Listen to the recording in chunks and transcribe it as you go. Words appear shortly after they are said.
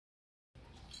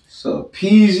It's a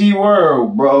peasy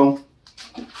world, bro.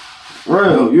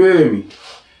 Real, you hear me?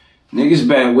 Niggas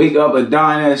better wake up or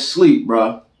die in that sleep,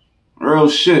 bro. Real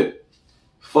shit.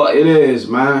 Fuck it is,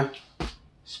 man.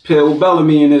 It's Pill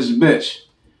Bellamy in this bitch.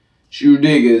 You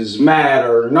niggas mad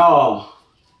or no?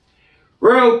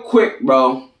 Real quick,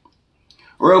 bro.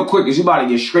 Real quick, cause you about to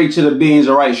get straight to the beans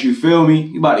of rice, you feel me?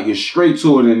 You about to get straight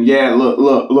to it, and yeah, look.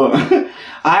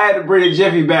 I had to bring the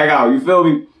Jiffy bag out, you feel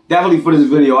me? Definitely for this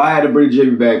video, I had to bring the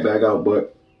Jiffy bag back out,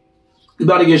 but we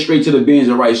about to get straight to the beans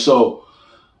of rice. So,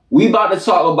 we about to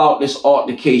talk about this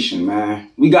altercation,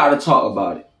 man. We gotta talk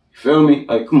about it. You feel me?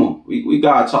 Like, come on. We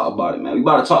gotta talk about it, man. We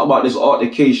about to talk about this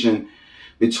altercation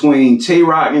between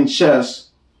Tay-Rock and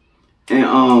Chess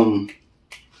and,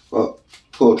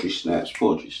 Poetry Snaps.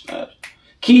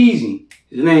 Keezy.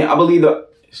 His name, I believe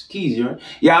it's Keezy, right?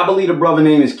 Yeah, I believe the brother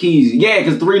name is Keezy. Yeah,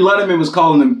 because 3 Letterman was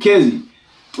calling him Kizzy.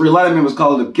 3 Letterman was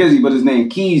calling him Kizzy, but his name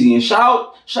Keezy. And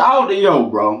shout out to yo,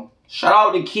 bro. Shout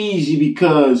out to Keezy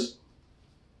because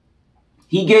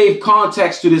he gave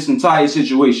context to this entire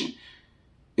situation.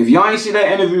 If y'all ain't see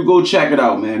that interview, go check it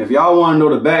out, man. If y'all want to know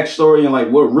the backstory and like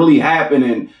what really happened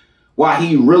and why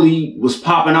he really was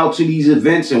popping out to these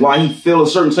events and why he felt a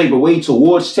certain type of way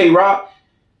towards Tay-Rock,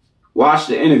 watch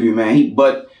the interview, man.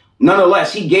 But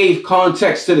nonetheless, he gave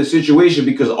context to the situation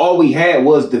because all we had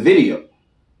was the video.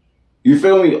 You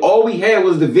feel me? All we had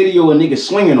was the video of niggas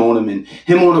swinging on him and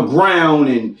him on the ground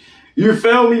and you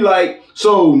feel me? Like,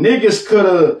 so niggas could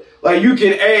have, like, you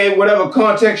can add whatever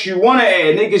context you want to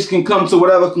add. Niggas can come to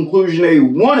whatever conclusion they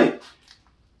wanted.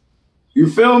 You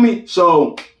feel me?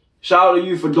 So, shout out to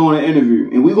you for doing the interview.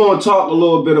 And we're going to talk a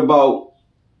little bit about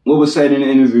what was said in the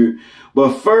interview.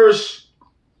 But first,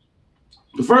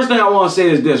 the first thing I want to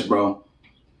say is this, bro.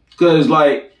 Because,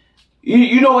 like,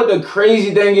 you know what the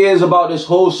crazy thing is about this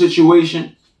whole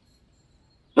situation?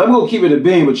 I'm going to keep it a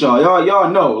beam with y'all.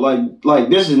 Y'all know, like,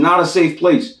 this is not a safe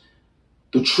place.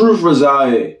 The truth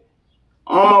resides here.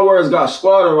 All my words got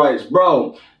squatter rights,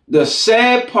 bro. The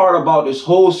sad part about this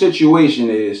whole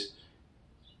situation is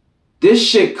this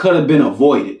shit could have been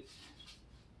avoided.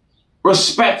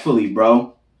 Respectfully,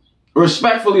 bro.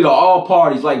 Respectfully to all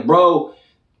parties. Like, bro,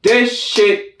 this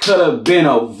shit could have been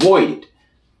avoided.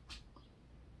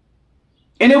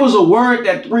 And it was a word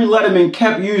that 3 Letterman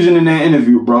kept using in that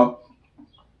interview, bro.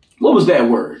 What was that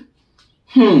word?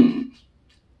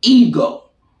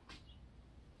 Ego.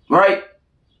 Right?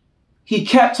 He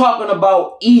kept talking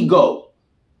about ego.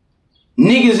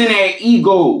 Niggas in their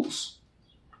egos.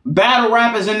 Battle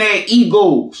rappers in their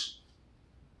egos.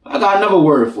 I got another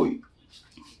word for you.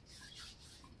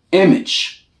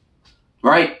 Image.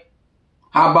 Right?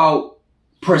 How about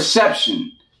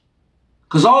perception?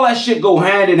 Because all that shit go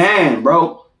hand in hand,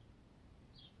 bro.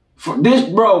 For this,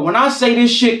 bro, when I say this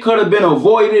shit could have been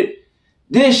avoided,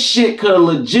 this shit could have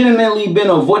legitimately been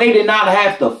avoided. They did not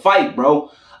have to fight, bro.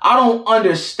 I don't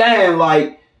understand,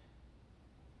 like,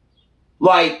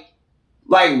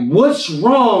 what's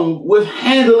wrong with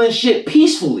handling shit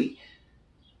peacefully?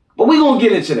 But we gonna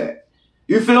get into that.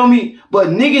 You feel me? But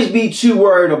niggas be too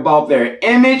worried about their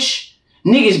image.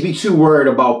 Niggas be too worried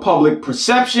about public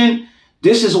perception.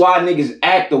 This is why niggas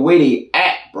act the way they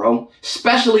act, bro.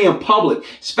 Especially in public.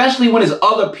 Especially when there's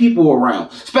other people around.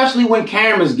 Especially when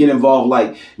cameras get involved.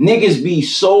 Like, niggas be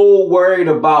so worried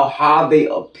about how they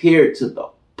appear to the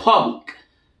public.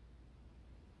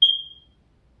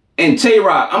 And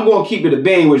Tay-Rock, I'm going to keep it a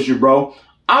bang with you, bro.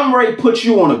 I'm ready to put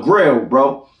you on a grill,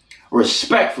 bro.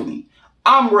 Respectfully.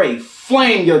 I'm ready to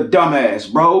flame your dumb ass,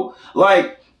 bro.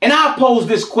 Like, and I pose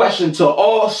this question to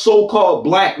all so-called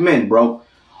black men, bro.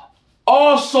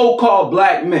 All so-called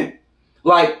black men.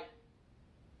 Like,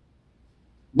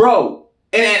 bro,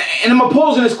 and I'm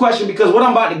posing this question because what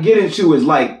I'm about to get into is,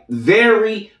 like,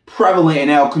 very prevalent in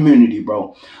our community,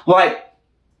 bro. Like,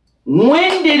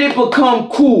 when did it become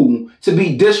cool to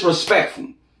be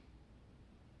disrespectful?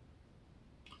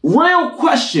 Real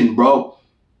question, bro.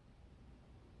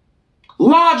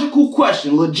 Logical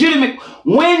question, legitimate.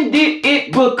 When did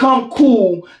it become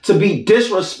cool to be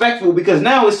disrespectful? Because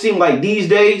now it seems like these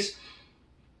days,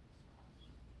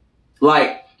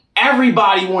 like,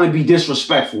 everybody want to be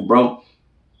disrespectful, bro.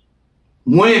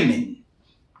 Women,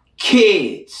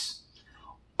 kids,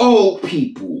 old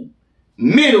people,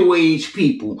 middle-aged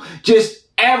people, just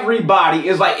everybody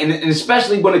is like, and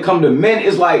especially when it comes to men,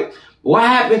 it's like, what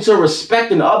happened to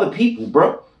respecting other people,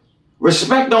 bro?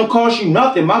 Respect don't cost you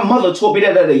nothing. My mother taught me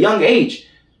that at a young age.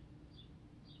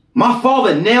 My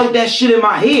father nailed that shit in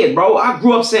my head, bro. I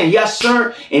grew up saying yes,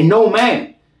 sir, and no, ma'am.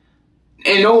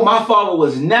 And no, my father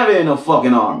was never in a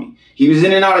fucking army. He was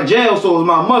in and out of jail, so was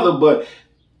my mother, but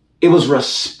it was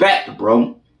respect,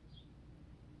 bro.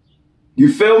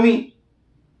 You feel me?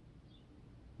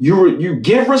 You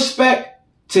give respect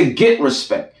to get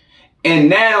respect. And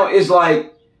now it's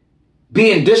like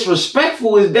being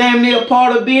disrespectful is damn near a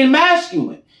part of being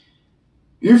masculine.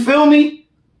 You feel me?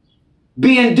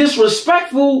 Being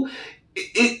disrespectful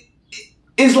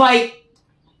it's like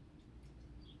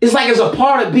it's a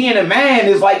part of being a man.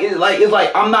 It's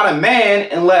like I'm not a man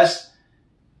unless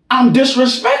I'm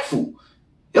disrespectful.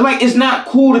 It's not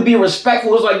cool to be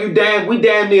respectful. It's like we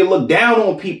damn near look down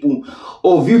on people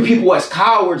or view people as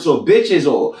cowards or bitches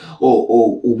or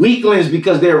weaklings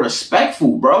because they're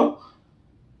respectful, bro.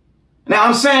 Now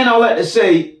I'm saying all that to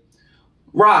say,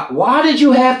 Rock, why did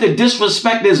you have to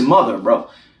disrespect his mother, bro?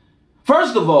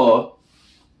 First of all,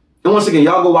 and once again,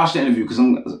 y'all go watch the interview because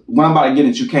what I'm about to get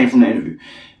into came from the interview.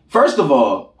 First of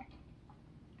all,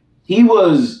 he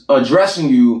was addressing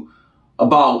you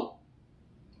about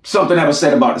something that was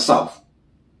said about the South.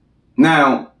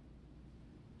 Now,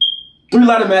 3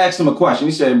 Letterman asked him a question.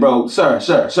 He said, bro, sir,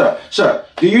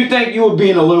 do you think you were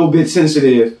being a little bit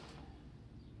sensitive?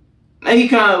 And he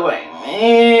kind of like,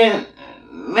 man,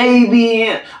 maybe.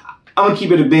 I'm going to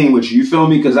keep it a bean with you. You feel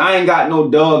me? Because I ain't got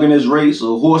no dog in this race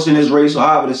or horse in this race or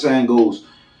however the saying goes.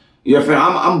 You know what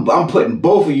I'm saying? I'm putting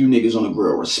both of you niggas on the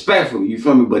grill respectfully. You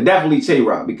feel me? But definitely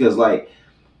Tay-Rock because, like,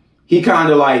 he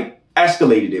kind of, like,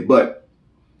 escalated it. But,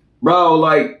 bro,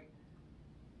 like,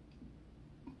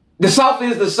 the South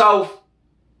is the South.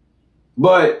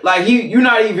 But, like, you're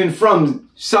not even from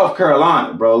South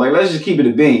Carolina, bro. Like, let's just keep it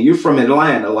a bean. You're from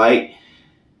Atlanta. Like,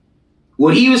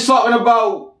 what he was talking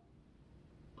about,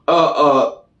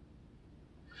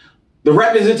 the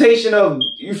representation of,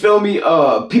 you feel me,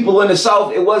 people in the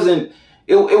South, it wasn't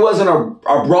a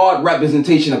broad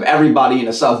representation of everybody in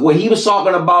the South. What he was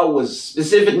talking about was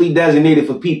specifically designated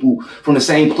for people from the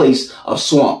same place of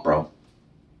swamp, bro.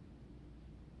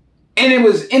 And it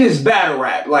was in his battle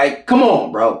rap. Like, come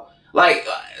on, bro. Like,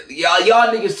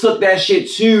 y'all niggas took that shit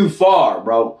too far,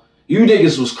 bro. You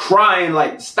niggas was crying,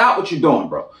 like, stop what you're doing,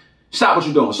 bro. Stop what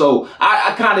you're doing. So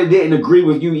I kind of didn't agree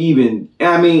with you even,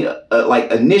 I mean,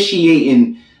 like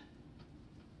initiating,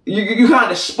 you kind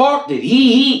of sparked it.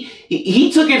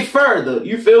 He took it further,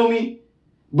 you feel me?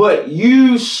 But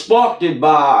you sparked it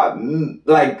by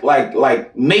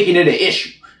like making it an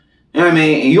issue. You know what I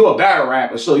mean? And you're a battle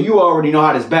rapper, so you already know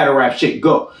how this battle rap shit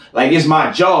go. Like, it's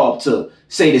my job to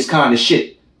say this kind of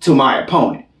shit to my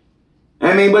opponent.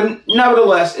 I mean, but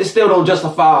nevertheless, it still don't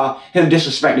justify him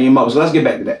disrespecting your mother. So let's get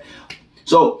back to that.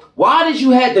 So why did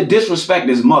you have to disrespect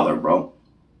his mother, bro?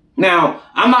 Now,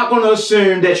 I'm not going to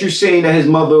assume that you're saying that his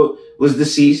mother was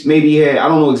deceased. Maybe he had, I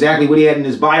don't know exactly what he had in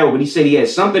his bio, but he said he had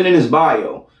something in his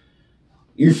bio.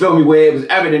 You feel me? Where it was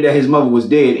evident that his mother was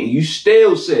dead. And you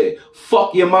still said,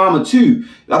 fuck your mama too.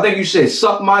 I think you said,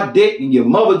 suck my dick and your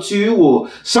mother too, or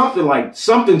something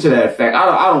to that effect.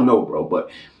 I don't know, bro. But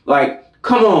like,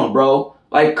 come on, bro.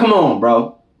 Like, come on,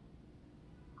 bro.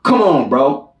 Come on,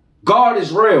 bro. God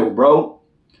is real, bro.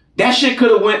 That shit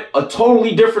could have went a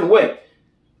totally different way.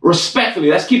 Respectfully,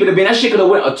 let's keep it a bean. That shit could have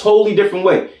went a totally different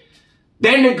way.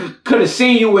 That nigga could have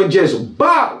seen you and just,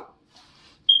 bow,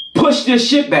 push this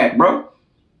shit back, bro.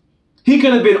 He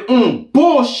could have been on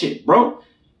bullshit, bro.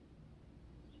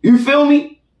 You feel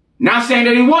me? Not saying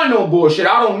that he wasn't on bullshit.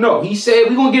 I don't know. He said,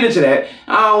 we're going to get into that.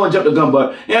 I don't want to jump the gun,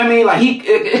 but, you know what I mean? Like,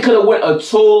 it could have went a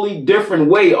totally different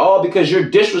way, all because you're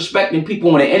disrespecting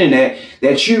people on the internet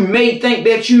that you may think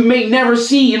that you may never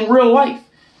see in real life.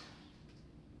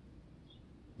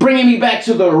 Bringing me back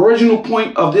to the original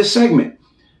point of this segment.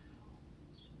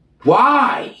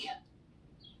 Why?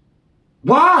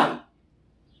 Why?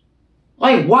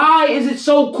 Like, why is it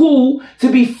so cool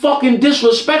to be fucking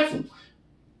disrespectful?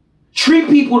 Treat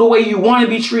people the way you want to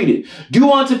be treated.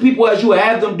 Do unto people as you would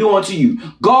have them do unto you.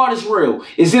 God is real.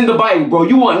 It's in the Bible, bro.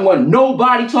 You wouldn't want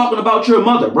nobody talking about your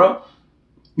mother, bro.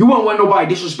 You wouldn't want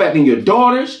nobody disrespecting your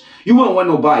daughters. You wouldn't want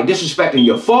nobody disrespecting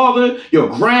your father, your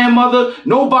grandmother.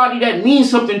 Nobody that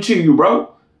means something to you,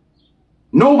 bro.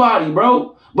 Nobody,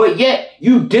 bro. But yet,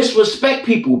 you disrespect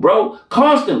people, bro.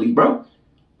 Constantly, bro.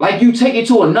 Like, you take it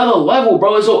to another level,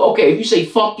 bro. It's okay if you say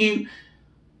fuck you,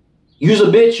 use a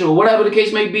bitch, or whatever the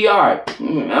case may be. All right.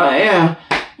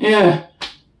 Yeah.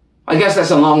 I guess that's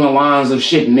along the lines of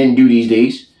shit men do these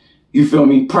days. You feel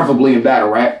me? Preferably in battle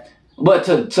rap. But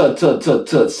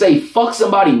to say fuck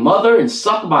somebody's mother and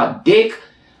suck my dick,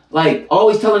 like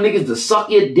always telling niggas to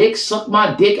suck your dick, suck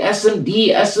my dick,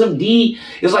 SMD.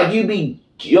 It's like you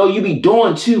be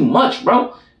doing too much,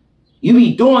 bro. You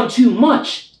be doing too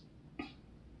much.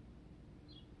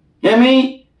 You know what I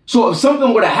mean? So if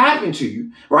something would have happened to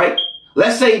you, right?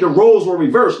 Let's say the roles were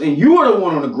reversed and you were the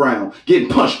one on the ground getting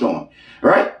punched on,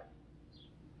 right?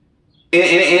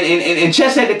 And And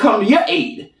Chess had to come to your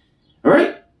aid,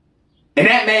 right? And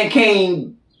that man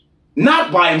came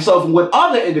not by himself and with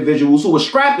other individuals who were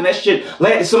strapped, and that shit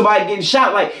led to somebody getting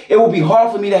shot. Like, it would be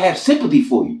hard for me to have sympathy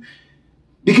for you.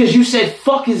 Because you said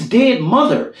fuck his dead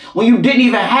mother when you didn't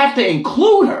even have to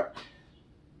include her.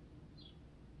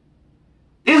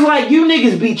 It's like you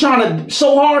niggas be trying to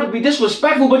so hard to be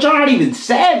disrespectful, but y'all not even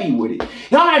savvy with it.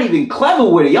 Y'all not even clever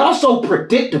with it. Y'all so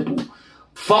predictable.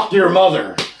 Fuck your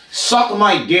mother. Suck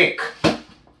my dick.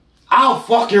 I'll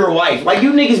fuck your wife. Like,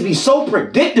 you niggas be so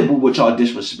predictable with y'all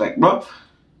disrespect, bro.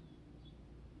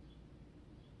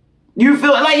 You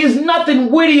feel like there's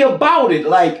nothing witty about it.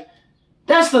 Like,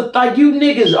 you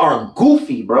niggas are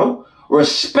goofy, bro.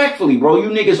 Respectfully, bro, you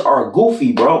niggas are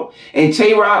goofy, bro. And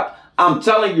Tay-Rock, I'm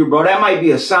telling you, bro, that might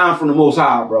be a sign from the Most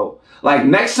High, bro. Like,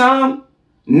 next time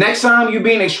you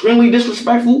being extremely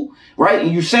disrespectful, right,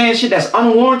 and you saying shit that's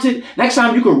unwarranted, next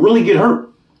time you could really get hurt.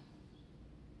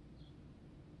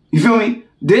 You feel me?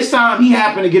 This time he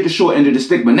happened to get the short end of the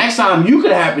stick, but next time you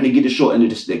could happen to get the short end of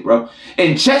the stick, bro.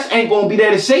 And Chess ain't gonna be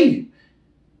there to save you.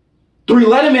 3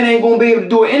 Letterman ain't gonna be able to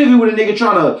do an interview with a nigga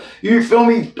trying to, you feel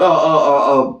me,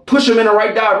 push him in the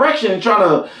right direction and trying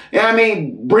to, you know what I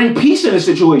mean, bring peace in the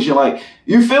situation. Like,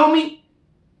 you feel me?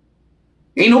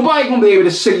 Ain't nobody gonna be able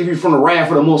to save you from the wrath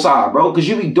of the Most High, bro, because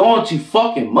you be doing too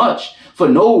fucking much for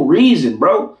no reason,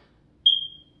 bro.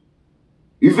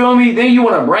 You feel me? Then you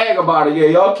want to brag about it. Yeah,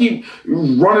 y'all keep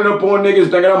running up on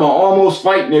niggas thinking I'm an almost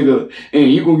fight nigga.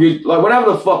 And you gonna get, like,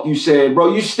 whatever the fuck you said,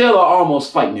 bro, you still an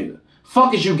almost fight nigga.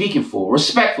 Fuck is you geeking for?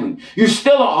 Respectfully, you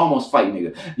still an almost fight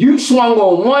nigga. You swung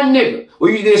on one nigga. Well,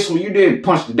 you did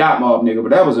punch the dot mob nigga, but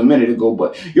that was a minute ago.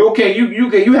 But you okay,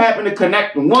 you happen to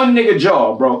connect one nigga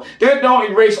jaw, bro. That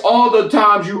don't erase all the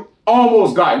times you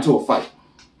almost got into a fight.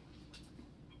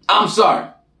 I'm sorry.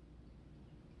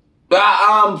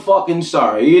 I'm fucking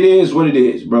sorry. It is what it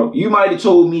is, bro. You might have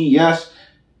told me yes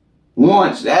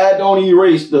once. That don't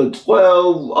erase the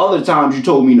 12 other times you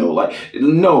told me no. Like,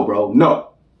 no, bro, no.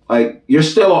 Like, you're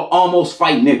still an almost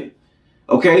fight nigga,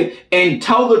 okay? And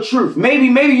tell the truth. Maybe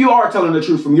you are telling the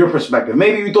truth from your perspective.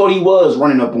 Maybe you thought he was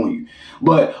running up on you.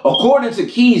 But according to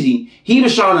Keezy, he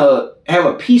was trying to have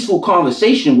a peaceful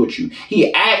conversation with you.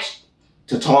 He asked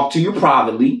to talk to you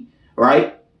privately,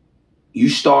 right? You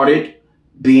started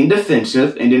being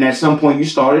defensive, and then at some point you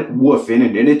started woofing,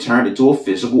 and then it turned into a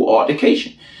physical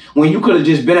altercation. When you could have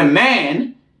just been a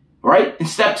man, right, and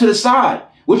stepped to the side.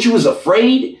 What, you was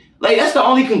afraid? Like, that's the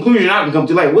only conclusion I can come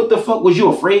to. Like, what the fuck was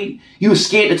you afraid? You was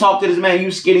scared to talk to this man. You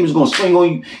was scared he was going to swing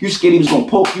on you. You scared he was going to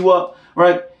poke you up,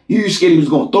 right? You scared he was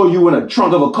going to throw you in the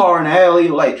trunk of a car in the alley.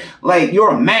 Like,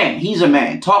 you're a man. He's a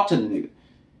man. Talk to the nigga.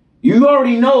 You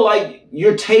already know, like,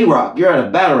 you're Tay-Rock. You're at a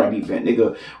battle rap event,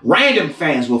 nigga. Random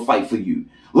fans will fight for you,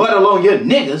 let alone your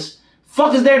niggas.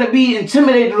 Fuck is there to be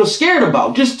intimidated or scared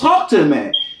about? Just talk to the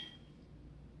man.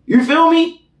 You feel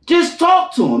me? Just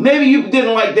talk to him. Maybe you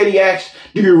didn't like that he asked,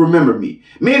 do you remember me?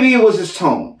 Maybe it was his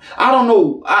tone. I don't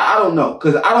know. I don't know.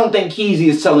 Because I don't think Keezy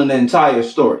is telling the entire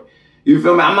story. You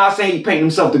feel me? I'm not saying he painting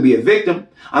himself to be a victim.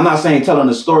 I'm not saying telling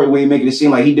a story where he making it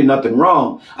seem like he did nothing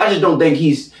wrong. I just don't think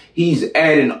he's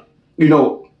adding, you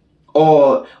know,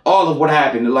 all of what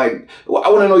happened. Like, I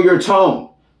want to know your tone.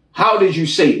 How did you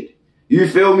say it? You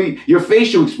feel me? Your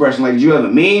facial expression, like, did you have a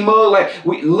mean mug? Like,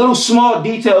 little small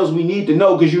details we need to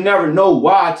know, because you never know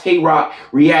why Tay-Rock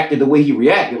reacted the way he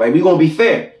reacted. Like, we gonna be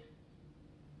fair.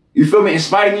 You feel me? In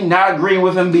spite of me not agreeing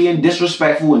with him being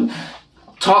disrespectful and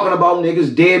talking about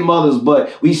niggas' dead mothers,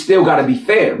 but we still gotta be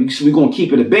fair. We gonna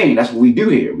keep it a bean. That's what we do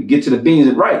here. We get to the beans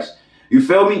and rice. You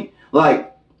feel me?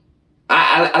 Like,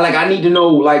 I need to know,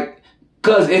 like,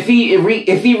 cause if he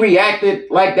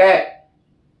reacted like that,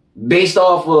 based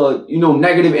off of, you know,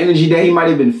 negative energy that he might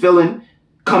have been feeling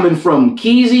coming from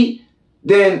Keezy,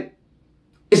 then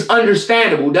it's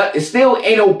understandable. It still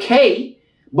ain't okay,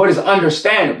 but it's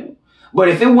understandable. But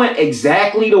if it went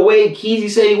exactly the way Keezy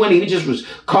said he went, he just was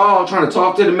calm, trying to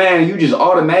talk to the man, and you just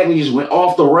automatically just went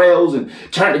off the rails and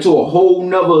turned it to a whole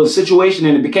nother situation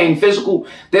and it became physical,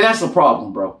 then that's a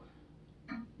problem, bro.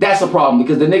 That's a problem,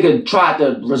 because the nigga tried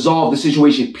to resolve the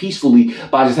situation peacefully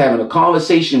by just having a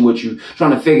conversation with you,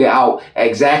 trying to figure out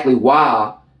exactly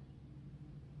why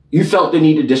you felt the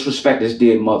need to disrespect his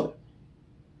dead mother,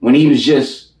 when he was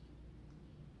just,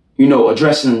 you know,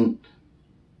 addressing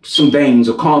some things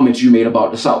or comments you made about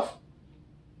the South.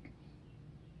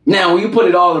 You Now, when you put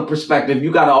it all in perspective,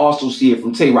 you got to also see it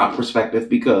from Tay-Rock perspective,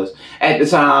 because at the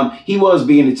time, he was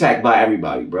being attacked by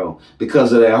everybody, bro,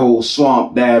 because of that whole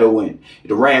swamp battle and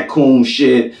the raccoon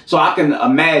shit. So I can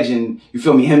imagine, you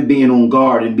feel me, him being on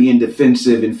guard and being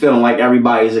defensive and feeling like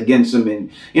everybody's against him, and,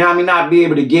 you know what I mean, not be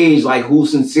able to gauge, like,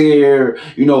 who's sincere,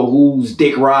 you know, who's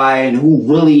dick riding,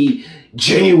 who really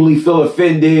genuinely feel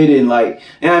offended, and, like,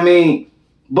 you know what I mean?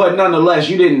 But nonetheless,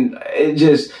 it's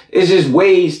just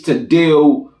ways to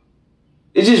deal.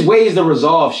 It's just ways to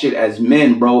resolve shit as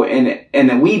men, bro.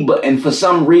 And for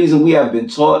some reason we have been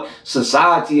taught,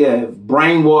 society have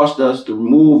brainwashed us through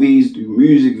movies, through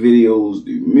music videos,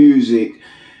 through music.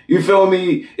 You feel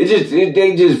me?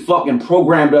 They just fucking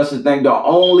programmed us to think the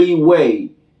only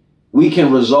way we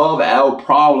can resolve our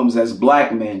problems as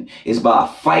black men is by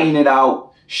fighting it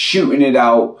out, shooting it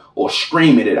out, or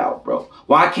screaming it out, bro.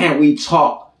 Why can't we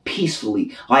talk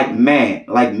peacefully like men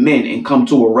and come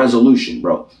to a resolution,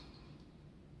 bro?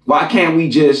 Why can't we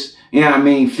just, you know what I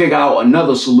mean, figure out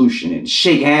another solution and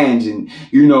shake hands and,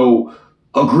 you know,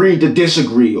 agree to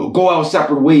disagree or go our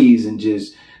separate ways and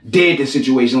just dead the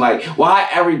situation? Like, why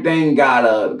everything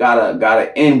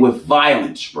gotta end with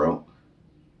violence, bro?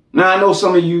 Now, I know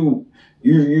some of you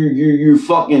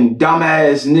fucking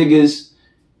dumbass niggas,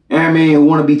 you know what I mean,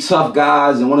 want to be tough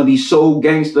guys and want to be so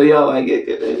gangster, y'all, like,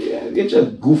 get your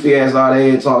goofy ass out of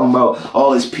here talking about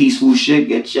all this peaceful shit.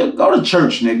 Go to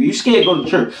church, nigga. You scared, go to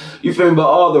church. You feel me? But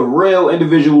all the real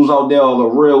individuals out there, all the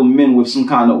real men with some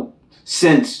kind of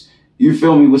sense, you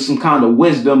feel me, with some kind of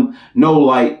wisdom, know,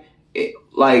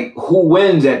 like who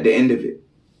wins at the end of it?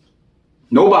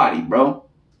 Nobody, bro.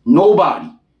 Nobody.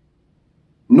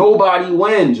 Nobody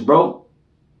wins, bro.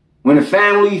 When the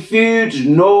family feuds,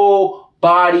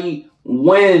 nobody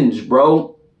wins, bro.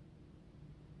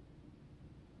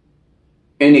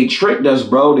 And they tricked us,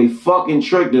 bro. They fucking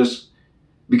tricked us,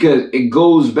 because it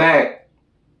goes back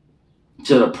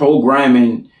to the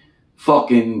programming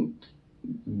fucking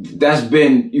that's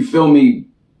been, you feel me,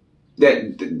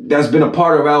 that's been a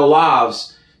part of our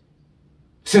lives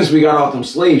since we got off them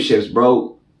slave ships,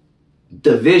 bro.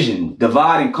 Division,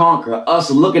 divide and conquer,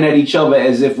 us looking at each other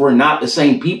as if we're not the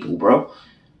same people, bro.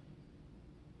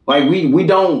 Like we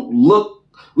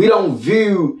don't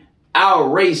view our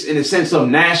race in the sense of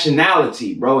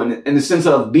nationality, bro, in the sense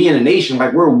of being a nation.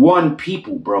 Like, we're one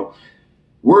people, bro.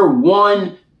 We're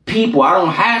one people. I don't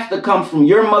have to come from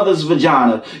your mother's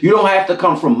vagina. You don't have to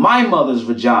come from my mother's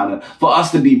vagina for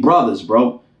us to be brothers,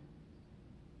 bro.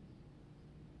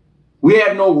 We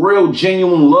have no real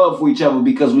genuine love for each other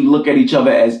because we look at each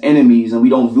other as enemies, and we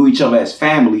don't view each other as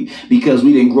family because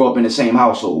we didn't grow up in the same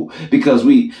household.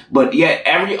 But yet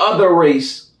every other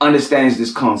race understands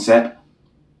this concept.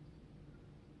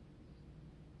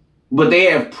 But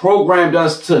they have programmed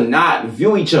us to not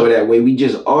view each other that way. We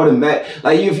just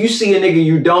like, if you see a nigga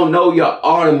you don't know, you're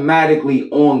automatically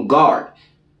on guard.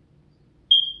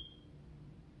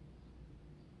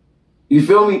 You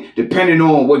feel me? Depending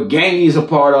on what gang he's a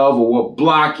part of, or what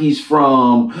block he's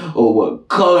from, or what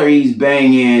color he's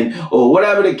banging, or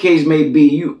whatever the case may be,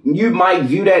 you might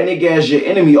view that nigga as your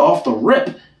enemy off the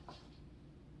rip.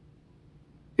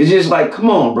 It's just like, come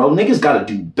on, bro. Niggas gotta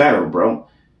do better, bro.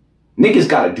 Niggas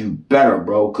gotta do better,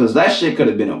 bro, because that shit could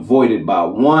have been avoided by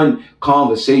one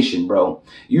conversation, bro.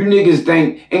 You niggas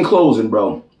think, in closing,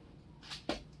 bro,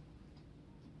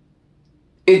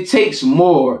 it takes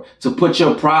more to put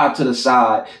your pride to the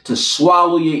side, to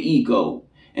swallow your ego,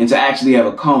 and to actually have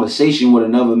a conversation with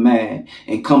another man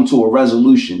and come to a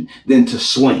resolution than to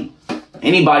swing.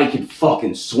 Anybody can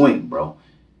fucking swing, bro.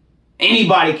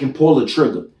 Anybody can pull the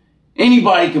trigger.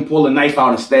 Anybody can pull a knife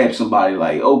out and stab somebody.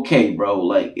 Like, okay, bro,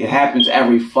 like, it happens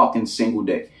every fucking single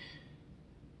day.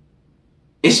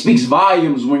 It speaks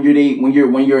volumes when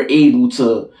you're able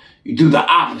to do the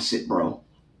opposite, bro.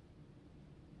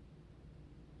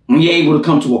 When you're able to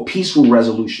come to a peaceful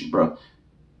resolution, bro.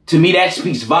 To me, that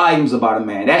speaks volumes about a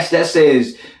man. That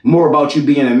says more about you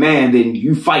being a man than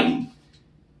you fighting,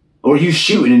 or you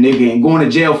shooting a nigga and going to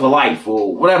jail for life,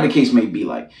 or whatever the case may be.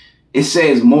 Like, it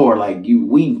says more. Like,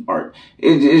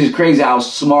 it's crazy how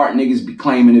smart niggas be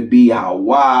claiming to be, how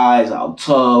wise, how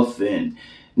tough, and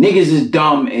niggas is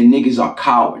dumb and niggas are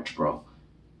cowards, bro.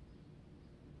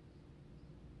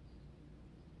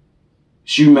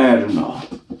 Is you mad or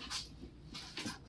not?